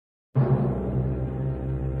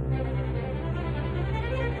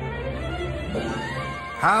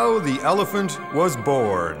How the elephant was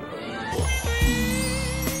born.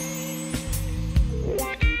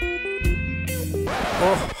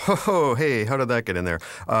 Oh, hey, how did that get in there?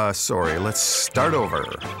 Sorry, let's start over.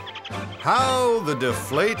 How the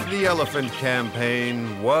Deflate the Elephant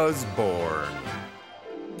campaign was born.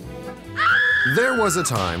 There was a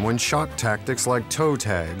time when shock tactics like toe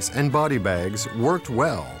tags and body bags worked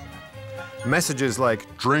well. Messages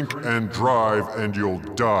like, "Drink and drive and you'll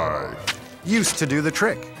die," used to do the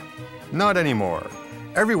trick. Not anymore.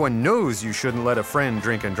 Everyone knows you shouldn't let a friend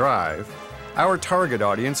drink and drive. Our target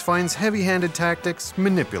audience finds heavy-handed tactics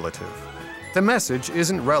manipulative. The message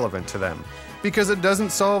isn't relevant to them because it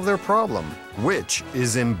doesn't solve their problem, which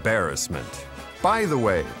is embarrassment. By the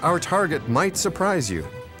way, our target might surprise you.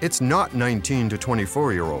 It's not 19 to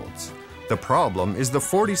 24-year-olds. The problem is the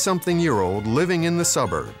 40-something-year-old living in the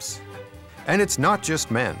suburbs. And it's not just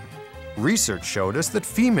men. Research showed us that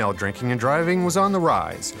female drinking and driving was on the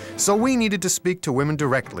rise, so we needed to speak to women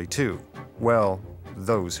directly too. Well,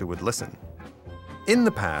 those who would listen. In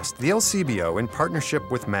the past, the LCBO, in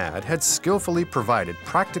partnership with MAD, had skillfully provided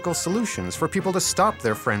practical solutions for people to stop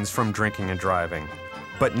their friends from drinking and driving.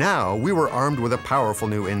 But now, we were armed with a powerful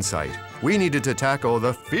new insight. We needed to tackle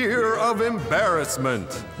the fear of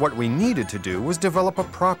embarrassment. What we needed to do was develop a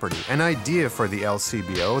property, an idea for the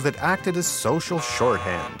LCBO that acted as social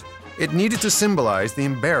shorthand. It needed to symbolize the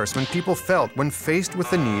embarrassment people felt when faced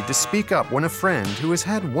with the need to speak up when a friend who has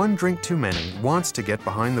had one drink too many wants to get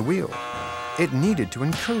behind the wheel. It needed to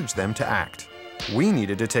encourage them to act. We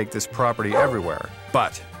needed to take this property everywhere,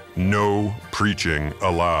 but no preaching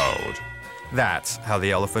allowed. That's how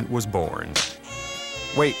the elephant was born.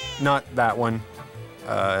 Wait, not that one.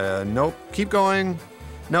 Nope, keep going.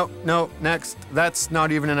 No, next. That's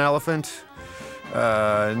not even an elephant.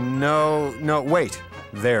 No, wait.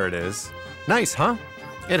 There it is. Nice, huh?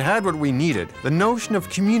 It had what we needed, the notion of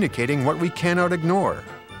communicating what we cannot ignore.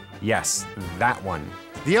 Yes, that one.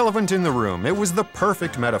 The elephant in the room. It was the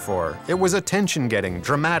perfect metaphor. It was attention-getting,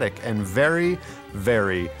 dramatic, and very,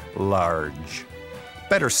 very large.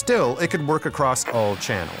 Better still, it could work across all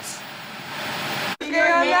channels. Okay,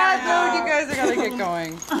 on that note, you guys are gonna get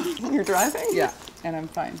going. You're driving? Yeah, and I'm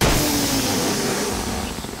fine.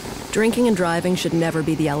 Drinking and driving should never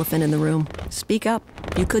be the elephant in the room. Speak up.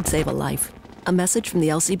 You could save a life. A message from the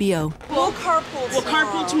LCBO. We'll carpool tomorrow. We'll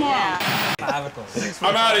carpool tomorrow. Yeah.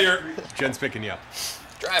 I'm out of here. Jen's picking you up.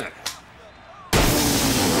 Driving.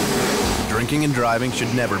 Drinking and driving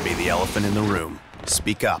should never be the elephant in the room.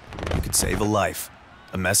 Speak up. You could save a life.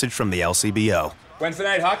 A message from the LCBO. Wednesday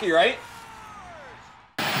night hockey, right?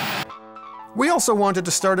 We also wanted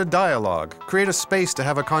to start a dialogue, create a space to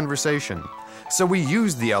have a conversation. So we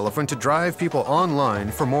used the elephant to drive people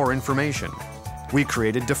online for more information. We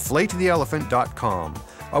created DeflateTheElephant.com,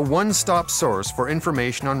 a one-stop source for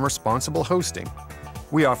information on responsible hosting.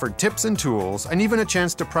 We offered tips and tools, and even a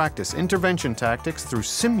chance to practice intervention tactics through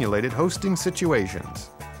simulated hosting situations.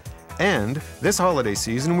 And this holiday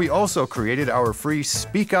season, we also created our free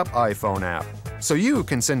Speak Up iPhone app, so you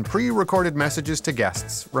can send pre-recorded messages to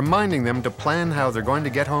guests, reminding them to plan how they're going to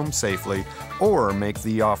get home safely or make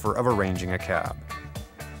the offer of arranging a cab.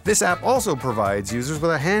 This app also provides users with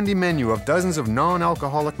a handy menu of dozens of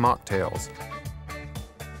non-alcoholic mocktails.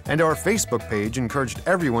 And our Facebook page encouraged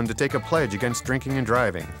everyone to take a pledge against drinking and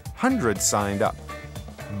driving. Hundreds signed up.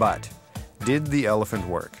 But did the elephant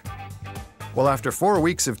work? Well, after 4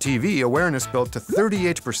 weeks of TV, awareness built to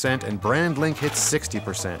 38% and brand link hit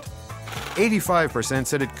 60%. 85%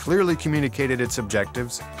 said it clearly communicated its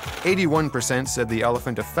objectives, 81% said the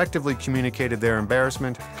elephant effectively communicated their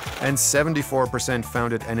embarrassment, and 74%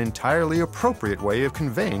 found it an entirely appropriate way of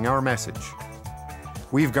conveying our message.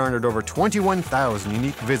 We've garnered over 21,000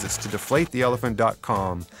 unique visits to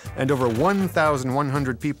DeflateTheElephant.com, and over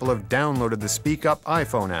 1,100 people have downloaded the Speak Up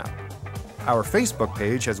iPhone app. Our Facebook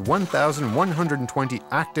page has 1,120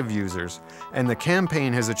 active users, and the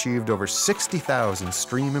campaign has achieved over 60,000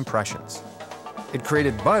 stream impressions. It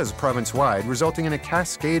created buzz province-wide, resulting in a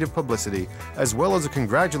cascade of publicity, as well as a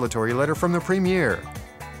congratulatory letter from the Premier.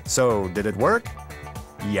 So, did it work?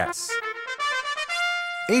 Yes.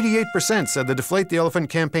 88% said the Deflate the Elephant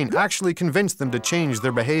campaign actually convinced them to change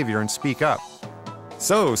their behavior and speak up.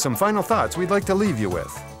 So, some final thoughts we'd like to leave you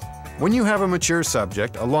with. When you have a mature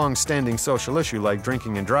subject, a long-standing social issue like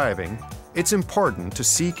drinking and driving, it's important to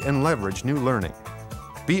seek and leverage new learning.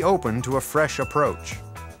 Be open to a fresh approach.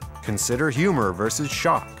 Consider humor versus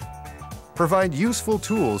shock. Provide useful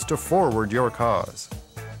tools to forward your cause.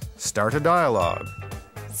 Start a dialogue.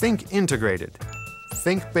 Think integrated.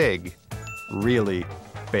 Think big. Really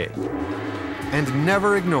big. And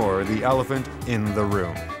never ignore the elephant in the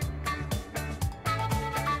room.